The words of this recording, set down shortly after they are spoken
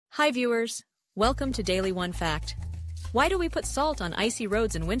Hi viewers, welcome to Daily One Fact. Why do we put salt on icy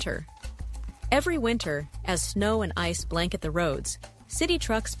roads in winter? Every winter, as snow and ice blanket the roads, city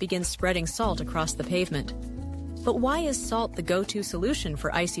trucks begin spreading salt across the pavement. But why is salt the go-to solution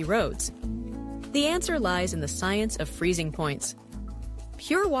for icy roads? The answer lies in the science of freezing points.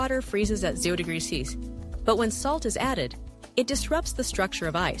 Pure water freezes at 0 degrees Celsius, but when salt is added, it disrupts the structure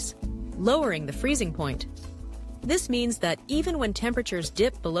of ice, lowering the freezing point. This means that even when temperatures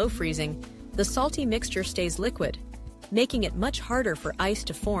dip below freezing, the salty mixture stays liquid, making it much harder for ice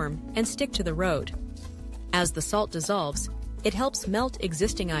to form and stick to the road. As the salt dissolves, it helps melt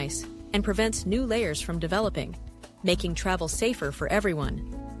existing ice and prevents new layers from developing, making travel safer for everyone.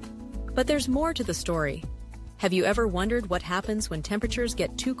 But there's more to the story. Have you ever wondered what happens when temperatures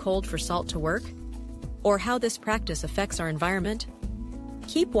get too cold for salt to work? Or how this practice affects our environment?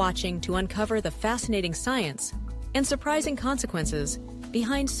 Keep watching to uncover the fascinating science and surprising consequences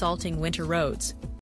behind salting winter roads.